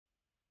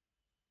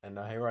And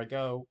now here I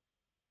go.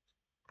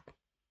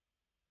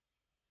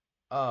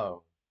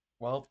 Oh,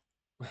 well,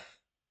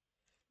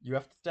 you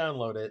have to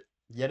download it.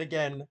 Yet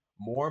again,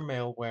 more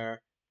malware,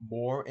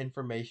 more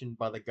information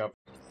by the government.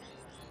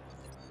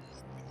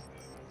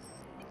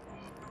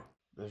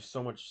 There's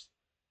so much.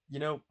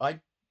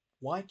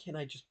 Why can't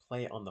I just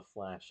play it on the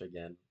Flash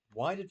again?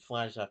 Why did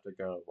Flash have to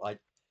go?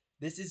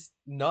 This is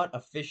not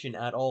efficient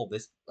at all.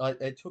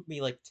 It took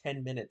me like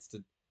 10 minutes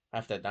to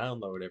have to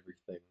download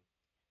everything.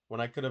 When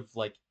I could have,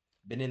 like,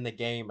 been in the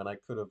game and I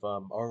could have,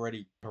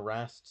 already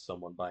harassed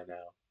someone by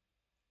now.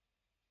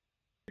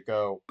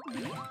 Go.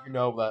 You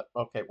know that.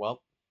 Okay,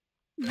 well,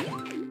 hey,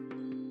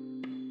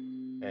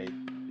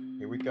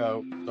 here we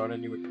go. Start a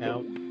new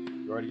account.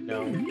 You already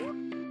know.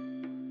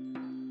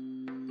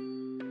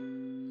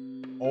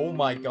 Oh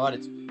my god,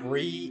 it's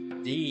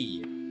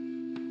 3D.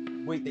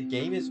 Wait, the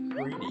game is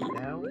 3D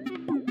now?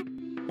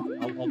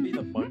 I'll be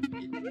the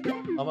monkey.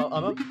 I'm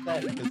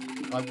upset because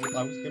I was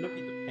gonna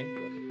be the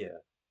penguin. Yeah.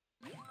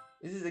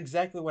 This is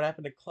exactly what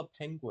happened to Club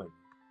Penguin.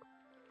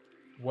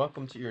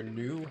 Welcome to your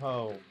new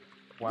home.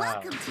 Wow.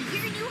 Welcome to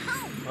your new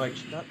home. Alright,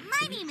 shut. My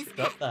Can you name is shut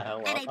Pet, the hell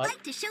and up? I'd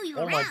like to show you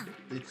Oh my. around.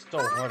 It's so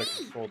Follow hard to me.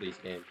 control these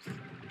games.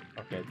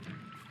 Okay.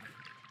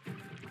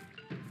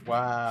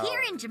 Wow.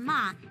 Here in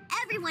Jama,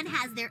 everyone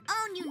has their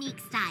own unique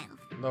style.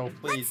 No,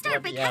 please. Let's start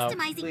let by me out.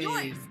 customizing Please.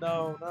 yours.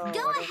 No, no. Go I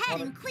don't ahead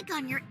wanna... and click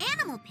on your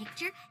animal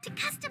picture to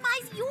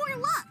customize your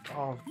look.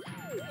 Oh.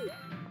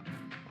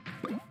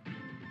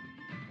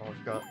 Oh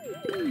god.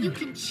 You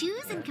can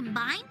choose and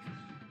combine.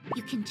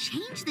 You can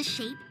change the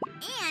shape,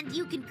 and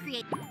you can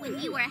create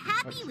when you are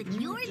happy with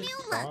your new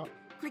look.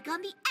 Click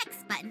on the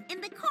X button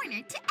in the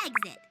corner to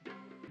exit.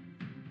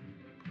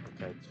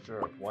 Okay,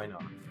 sure. Why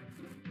not?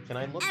 Can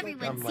I look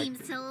Everyone like I'm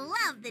seems to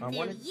love the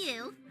new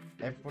you.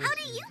 Everyone How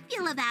do you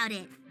feel about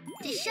it?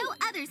 To show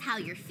others how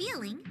you're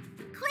feeling,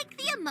 click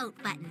the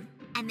emote button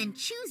and then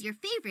choose your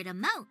favorite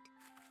emote.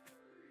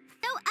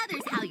 Show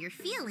others how you're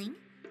feeling,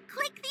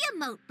 click the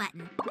emote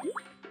button.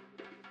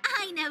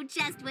 I know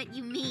just what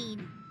you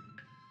mean.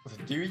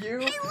 Do you?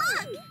 Hey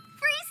look!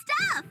 Free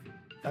stuff!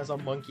 As a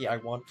monkey, I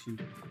want to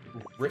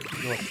rip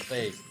your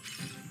face.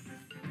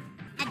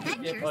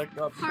 Adventures, Please,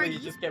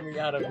 parties... just get me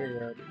out of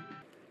here.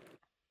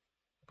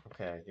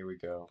 Okay, here we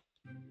go.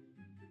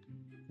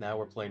 Now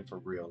we're playing for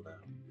real now.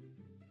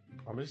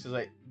 I'm just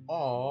gonna say,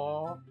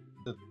 aww,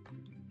 to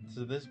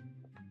this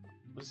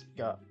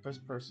guy,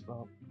 first person.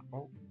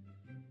 Oh.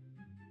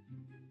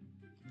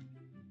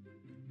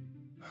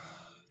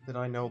 Did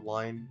I know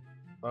line?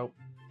 Oh,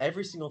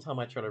 every single time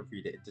I try to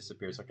read it, it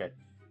disappears. Okay,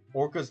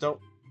 orcas don't.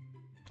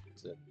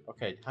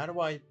 Okay, how do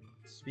I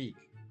speak?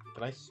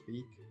 Can I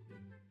speak?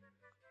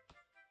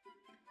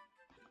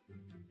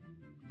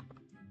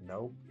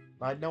 Nope.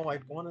 I know I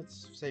want to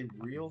say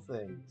real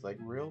things, like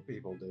real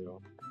people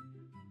do.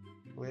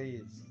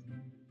 Please.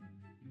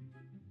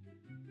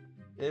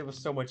 It was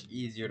so much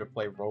easier to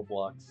play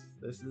Roblox.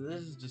 This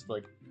is just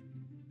like...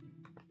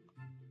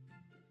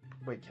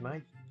 Wait, can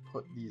I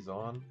put these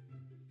on?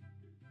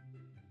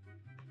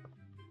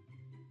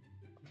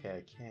 Okay,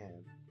 I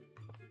can.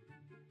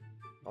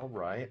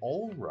 Alright,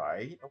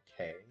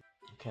 okay.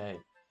 Okay.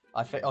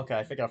 I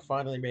think I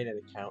finally made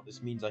an account.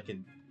 This means I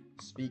can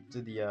speak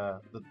to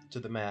the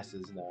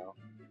masses now.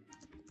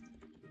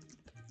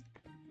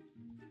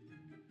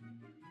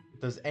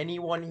 Does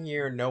anyone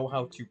here know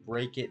how to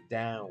break it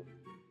down?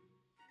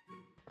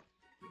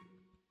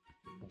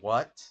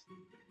 What?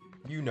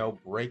 You know,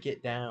 break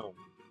it down.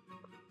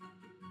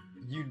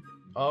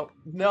 Oh,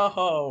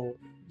 no!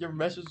 Your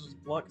message was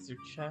blocked because your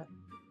chat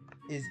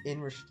is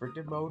in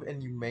restricted mode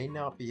and you may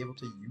not be able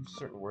to use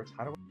certain words.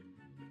 How do I...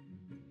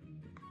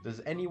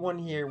 Does anyone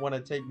here want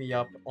to take me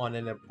up on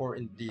an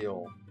important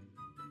deal?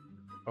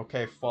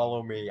 Okay,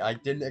 follow me. I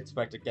didn't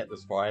expect to get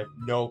this far. I have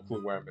no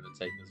clue where I'm going to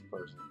take this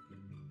person.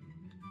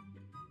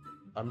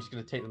 I'm just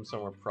going to take them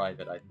somewhere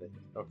private, I think.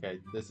 Okay,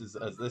 I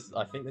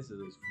think this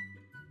is...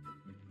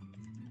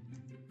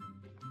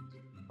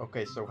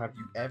 Okay, so have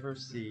you ever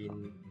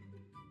seen...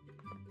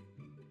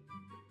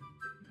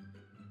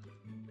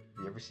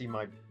 You ever see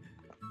my...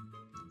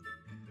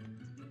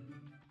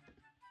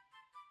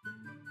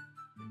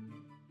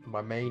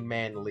 My main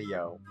man,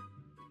 Leo?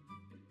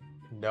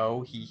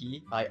 No,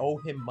 hee. I owe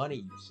him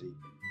money, you see.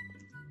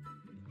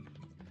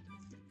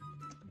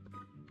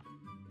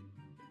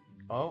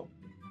 Oh.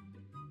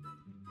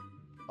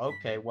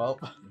 Okay, well...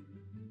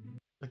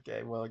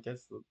 Okay, well, I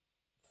guess the...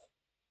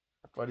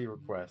 Buddy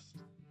request.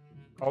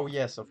 Oh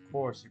yes, of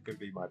course you could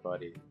be my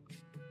buddy.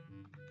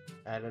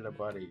 Added a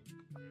buddy.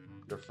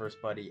 Your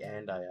first buddy,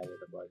 and I added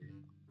a buddy.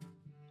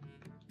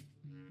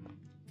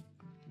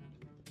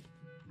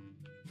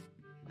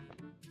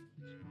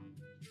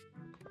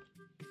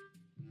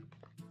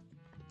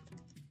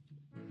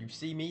 You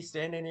see me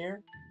standing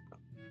here?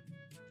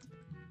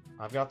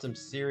 I've got some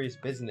serious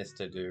business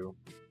to do.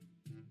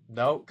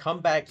 No, come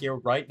back here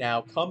right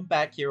now. Come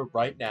back here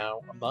right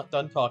now. I'm not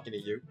done talking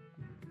to you.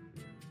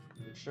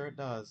 I'm sure it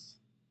does.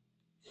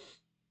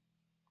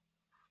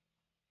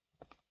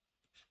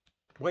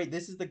 Wait,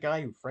 this is the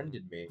guy who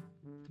friended me.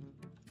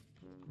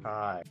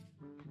 Hi.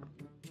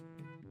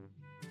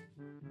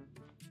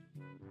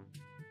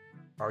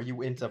 Are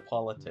you into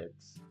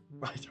politics?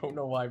 I don't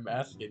know why I'm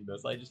asking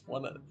this. I just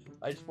wanna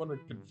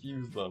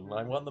confuse them.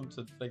 I want them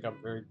to think I'm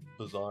a very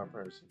bizarre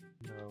person.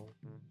 No.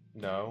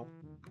 No.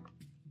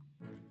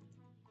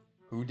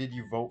 Who did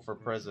you vote for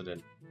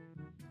president?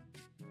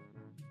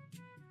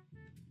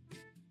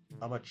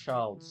 I'm a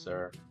child,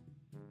 sir.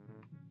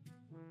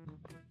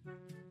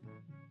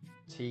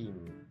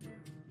 Team.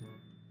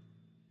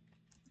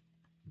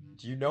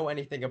 Do you know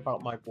anything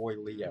about my boy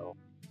Leo?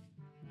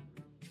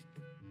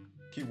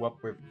 You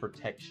up with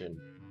protection.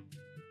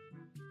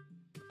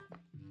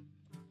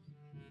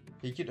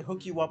 He could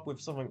hook you up with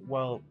something,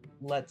 well,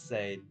 let's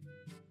say.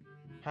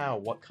 How?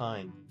 What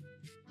kind?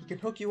 He could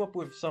hook you up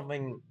with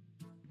something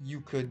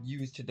you could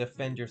use to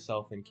defend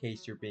yourself in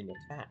case you're being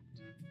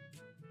attacked.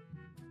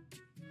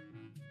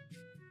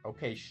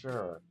 Okay,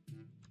 sure.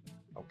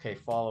 Okay,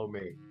 follow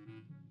me.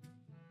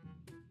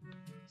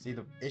 See,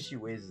 the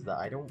issue is that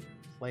I don't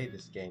play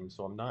this game,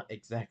 so I'm not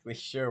exactly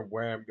sure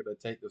where I'm gonna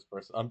take this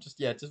person. I'm just,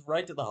 yeah, just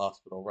right to the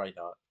hospital, right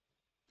not.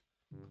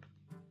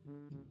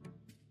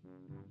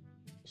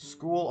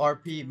 School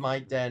RP, my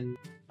den.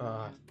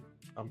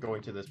 I'm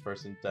going to this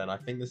person's den. I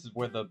think this is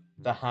where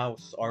the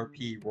house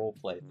RP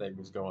roleplay thing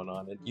was going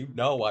on, and you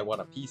know I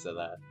want a piece of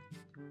that.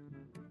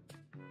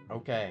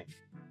 Okay.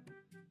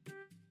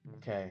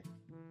 Okay.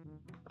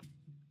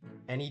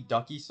 Any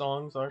Ducky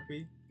songs,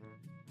 RP?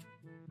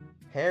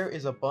 Hair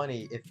is a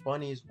bunny. If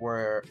bunnies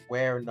were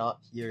not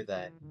here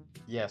then.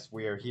 Yes,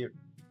 we are here.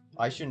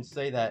 I shouldn't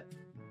say that.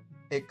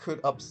 It could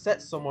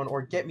upset someone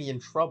or get me in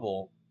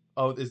trouble.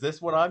 Oh, is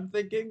this what I'm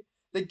thinking?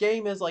 The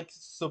game is like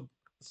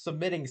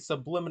submitting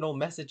subliminal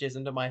messages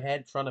into my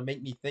head trying to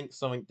make me think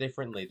something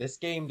differently. This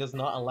game does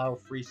not allow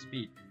free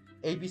speech.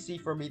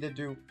 ABC for me to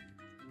do...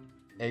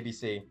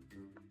 ABC.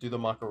 Do the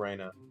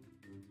Macarena.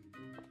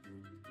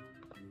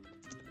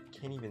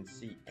 Can't even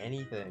see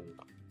anything.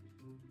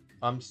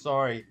 I'm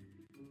sorry.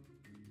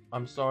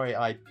 I'm sorry,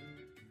 I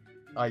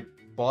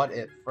bought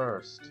it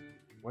first.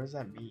 What does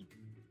that mean?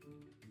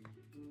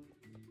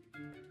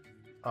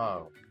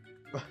 Oh.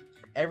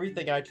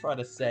 Everything I try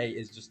to say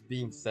is just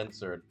being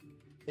censored.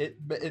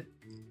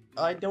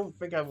 I don't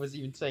think I was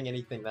even saying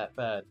anything that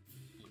bad.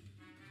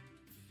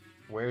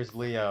 Where's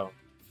Leo?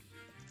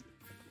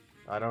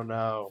 I don't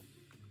know.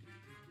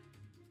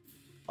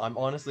 I'm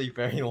honestly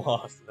very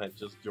lost that I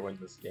just joined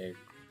this game.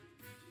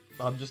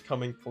 I'm just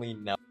coming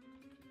clean now.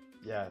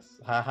 Yes.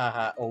 Ha ha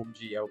ha.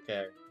 OMG,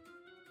 okay.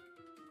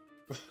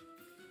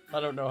 I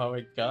don't know how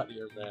it got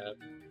here, man.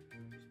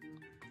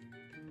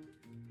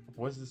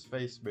 What does this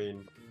face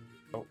mean?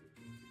 Oh.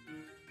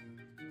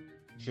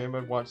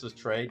 Jimbo wants this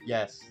trade?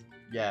 Yes.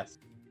 Yes.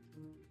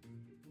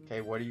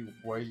 Okay, what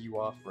are you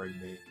offering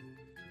me?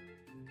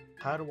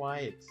 How do I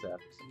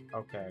accept?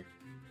 Okay.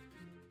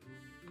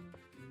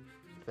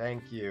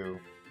 Thank you.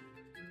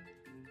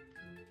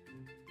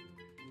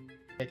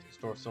 I can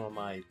store some of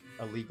my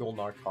illegal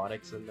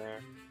narcotics in there.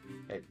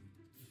 Hey,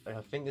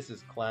 I think this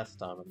is class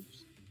time. I'm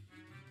just...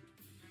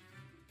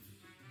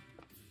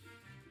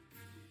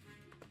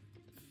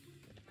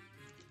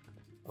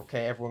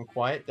 Okay, everyone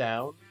quiet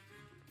down.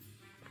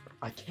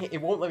 I can't,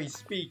 it won't let me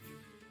speak.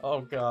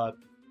 Oh god.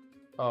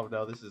 Oh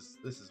no, this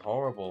is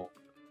horrible.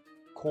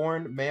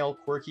 Corn, male,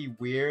 quirky,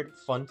 weird,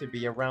 fun to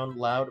be around,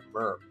 loud,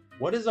 merp.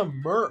 What is a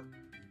merp?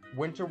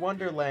 Winter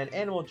Wonderland,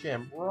 Animal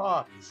Jam,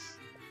 rocks.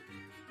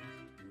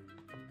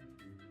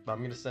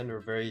 I'm gonna send her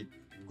very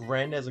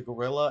grand as a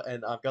gorilla,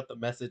 and I've got the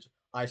message,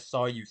 I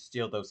saw you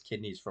steal those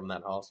kidneys from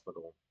that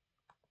hospital.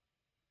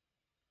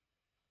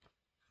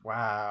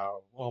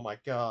 Wow. Oh my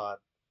god.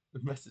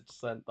 The message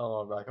sent.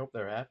 Oh, I hope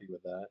they're happy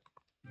with that.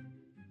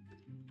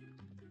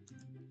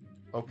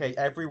 Okay,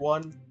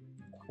 everyone,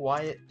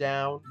 quiet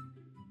down.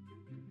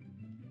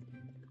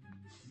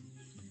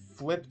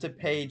 Flip to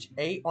page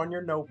 8 on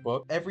your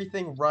notebook.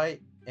 Everything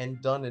right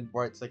and done in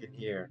right second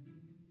here.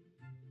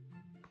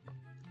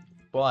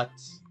 But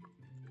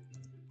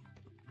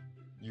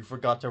you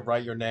forgot to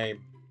write your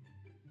name.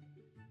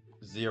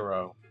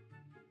 0.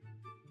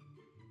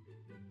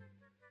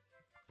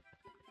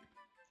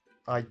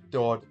 I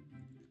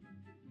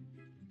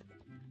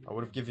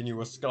would have given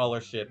you a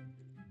scholarship.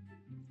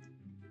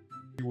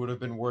 You would have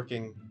been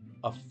working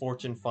a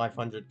Fortune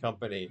 500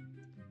 company.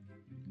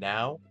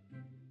 Now?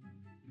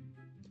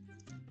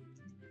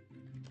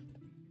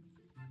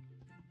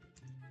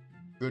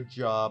 Good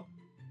job.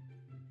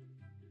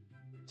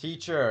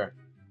 Teacher!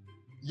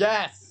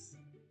 Yes!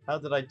 How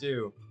did I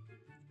do?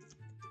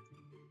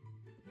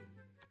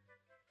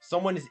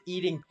 Someone is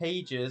eating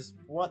pages.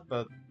 What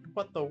the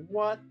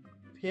what?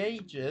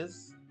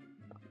 Pages?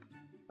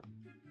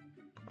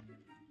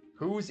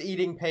 Who's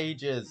eating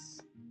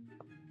pages?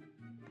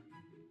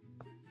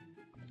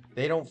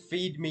 They don't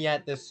feed me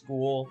at this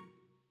school.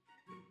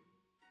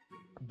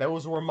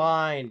 Those were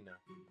mine.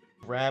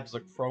 Grabs a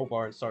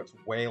crowbar and starts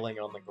wailing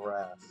on the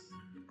grass.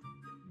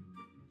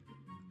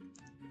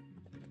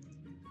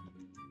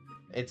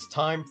 It's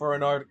time for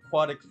an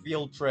aquatic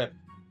field trip.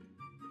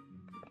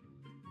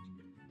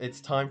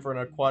 It's time for an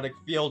aquatic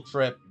field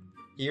trip.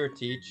 Here,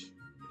 Teach.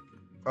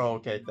 Oh,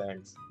 okay,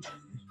 thanks.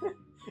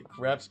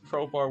 Grabs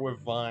crowbar with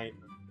vine.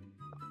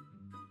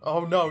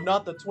 Oh no,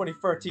 not the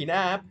 2013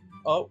 app!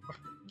 Oh,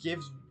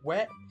 gives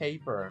wet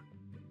paper.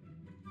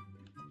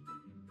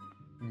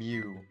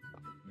 Mew.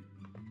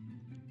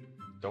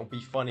 Don't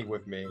be funny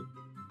with me.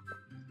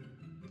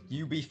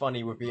 You be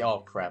funny with me.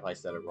 Oh crap, I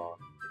said it wrong.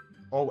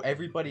 Oh,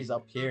 everybody's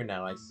up here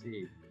now, I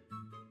see.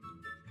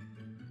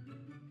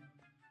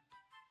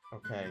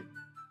 Okay.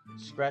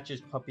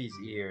 Scratches puppy's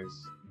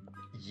ears.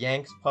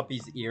 Yanks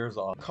puppy's ears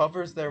off.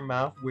 Covers their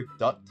mouth with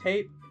duct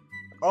tape?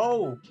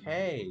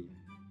 Okay.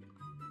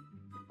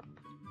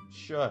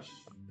 Shush.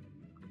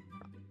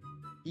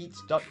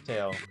 Eats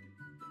ducktail.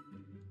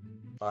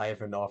 I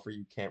have an offer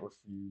you can't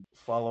refuse.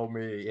 Follow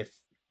me if...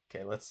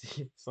 Okay, let's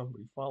see if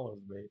somebody follows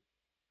me.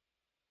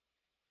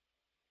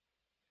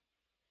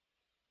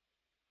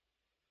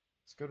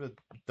 Let's go to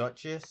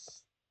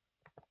Duchess.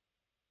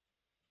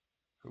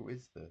 Who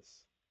is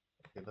this?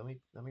 Okay, let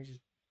me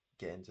just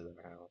get into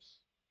their house.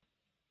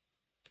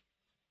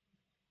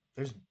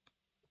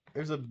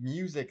 There's a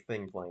music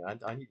thing playing.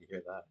 I need to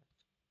hear that.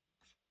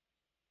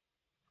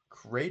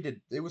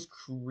 It was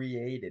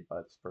created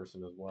by this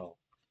person as well.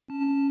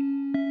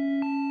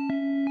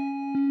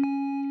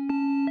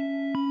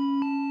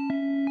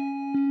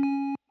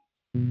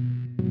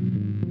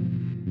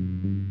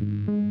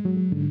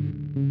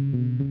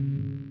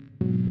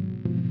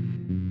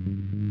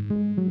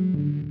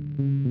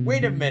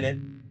 Wait a minute.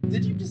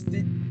 Did you just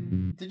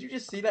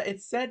see that? It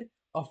said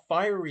a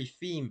fiery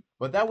theme,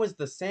 but that was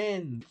the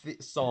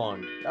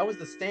song. That was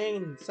the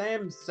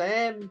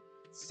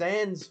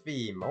Sans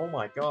theme. Oh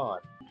my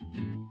god.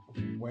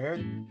 Where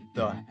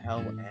the hell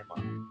am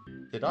I?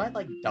 Did I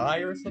like die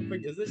or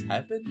something? Is this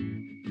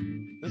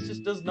heaven? This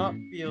just does not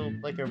feel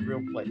like a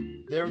real place.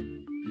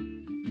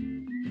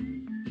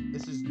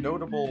 This is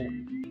notable.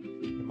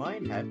 Am I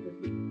in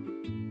heaven?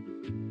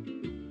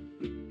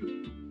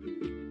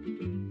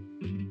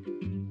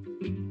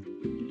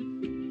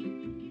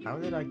 How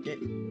did I get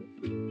here?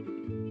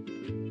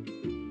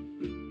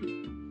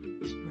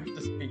 You have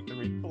to speak to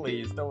me,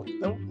 please.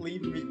 Don't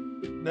leave me.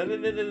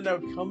 No,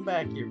 come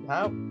back here.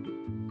 How?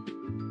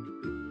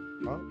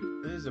 Oh,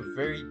 this is a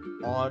very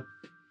odd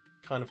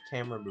kind of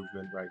camera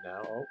movement right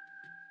now. Oh.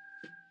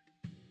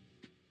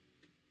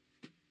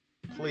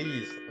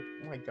 Please.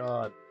 Oh my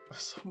god.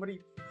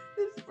 Somebody.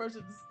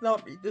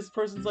 This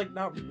person's like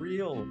not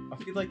real. I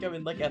feel like I'm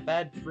in like a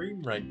bad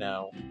dream right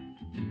now.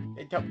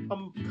 Hey,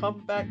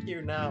 come back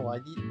here now.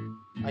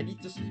 I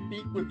need to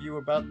speak with you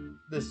about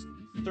this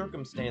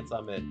circumstance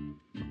I'm in.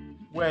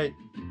 Wait.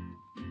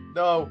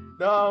 No,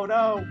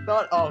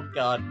 not, oh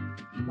god.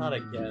 Not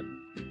again.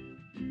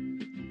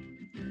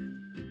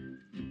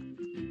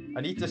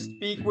 I need to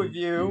speak with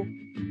you.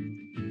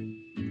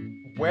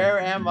 Where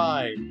am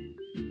I?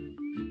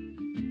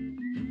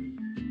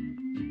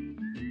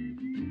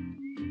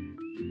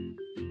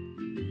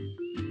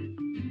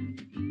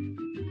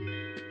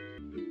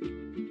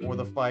 Or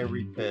the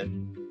fiery pit?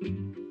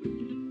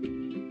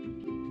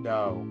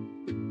 No.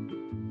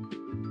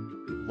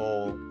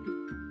 Lol.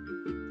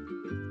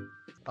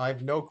 I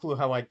have no clue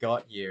how I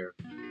got here.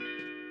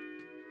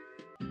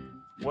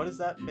 What does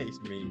that face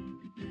mean?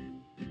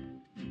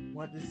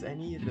 What does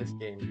any of this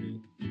game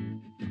mean?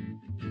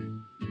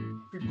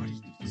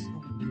 Everybody's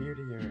so weird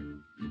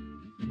here.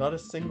 Not a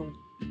single...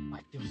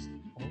 I feel so...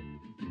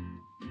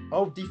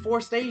 Oh,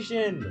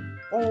 deforestation!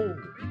 Oh!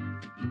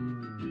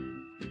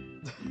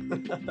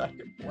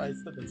 Why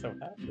is that so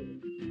happy?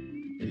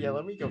 Yeah,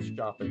 let me go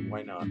shopping.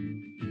 Why not?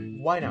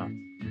 Why not?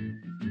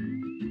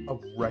 A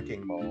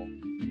wrecking ball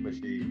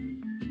machine.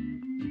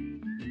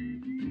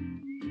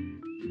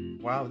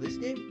 Wow, this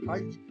game,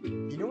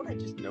 you know what I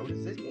just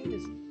noticed? This game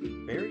is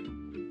very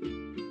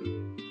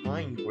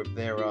kind with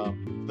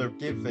their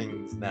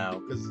givings now.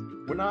 Because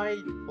when I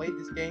played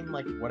this game,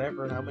 like,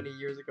 whatever, how many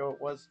years ago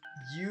it was,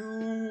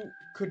 you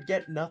could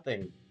get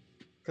nothing.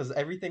 Because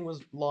everything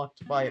was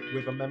locked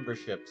with a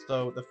membership.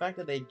 So the fact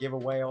that they give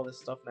away all this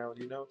stuff now,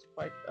 you know, it's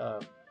quite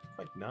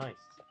nice.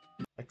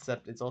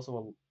 Except it's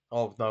also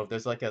oh no,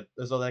 there's like an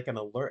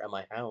alert at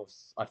my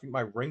house. I think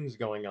my ring's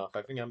going off.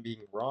 I think I'm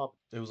being robbed.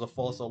 It was a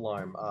false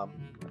alarm.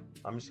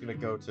 I'm just gonna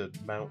go to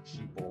Mount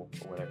Sheeple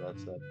or whatever that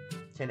said.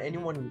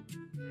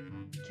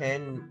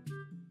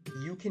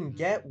 You can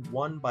get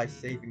one by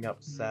saving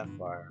up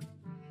Sapphire.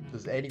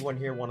 Does anyone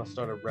here want to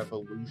start a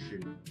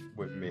revolution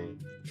with me?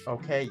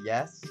 Okay,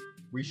 yes.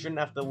 We shouldn't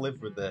have to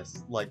live with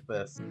this, like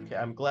this. Okay,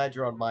 I'm glad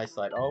you're on my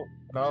side. Oh,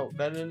 no.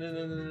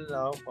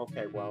 No.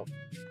 Okay, well.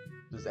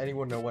 Does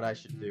anyone know what I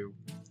should do?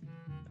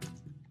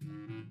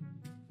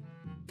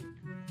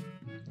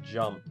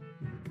 Jump.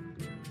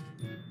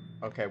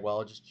 Okay, well,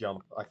 I'll just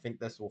jump. I think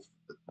this will...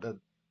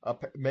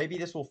 maybe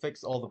this will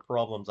fix all the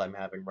problems I'm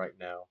having right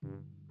now.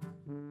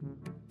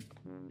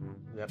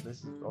 Yep,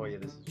 this is... Oh, yeah,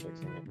 this is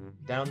fixing it.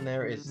 Down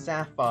there is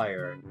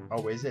Sapphire.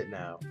 Oh, is it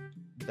now?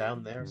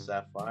 Down there,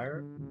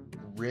 Sapphire?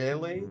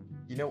 Really?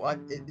 You know,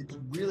 it's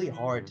really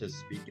hard to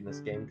speak in this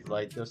game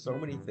because there's so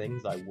many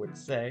things I would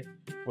say,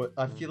 but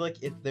I feel like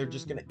they're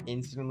just gonna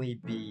instantly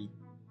be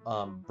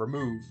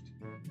removed,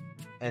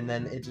 and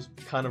then it just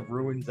kind of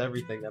ruins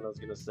everything that I was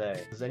gonna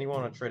say. Does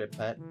anyone want to trade a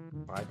pet?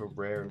 I have a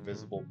rare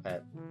invisible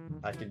pet.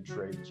 I can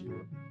trade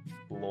you.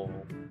 Lol.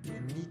 You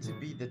need to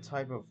be the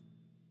type of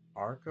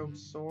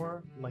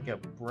Archosaur? Like a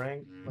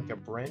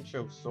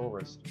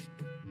Branchosaurus.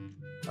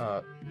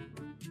 Uh,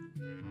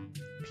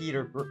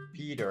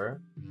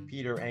 Peter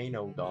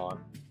Anodon.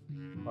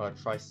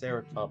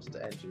 Triceratops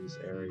to enter this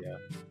area.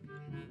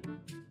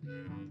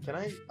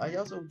 I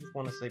also just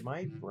want to say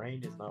my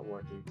brain is not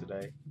working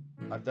today.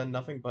 I've done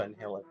nothing but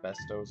inhale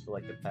asbestos for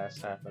like the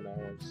past half an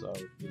hour, so,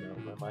 you know,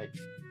 I might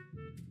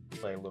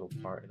play a little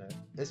part in it.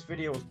 This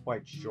video was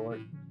quite short,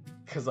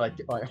 because I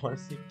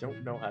honestly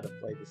don't know how to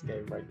play this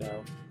game right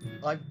now.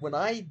 When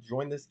I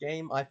joined this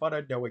game, I thought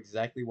I'd know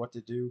exactly what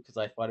to do, because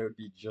I thought it would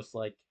be just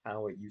like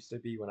how it used to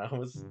be when I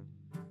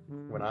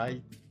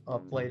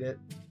played it.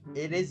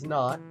 It is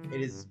not.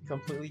 It is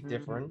completely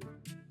different.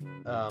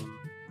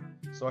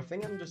 So I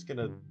think I'm just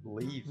gonna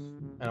leave,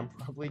 and I'm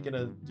probably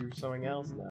gonna do something else now.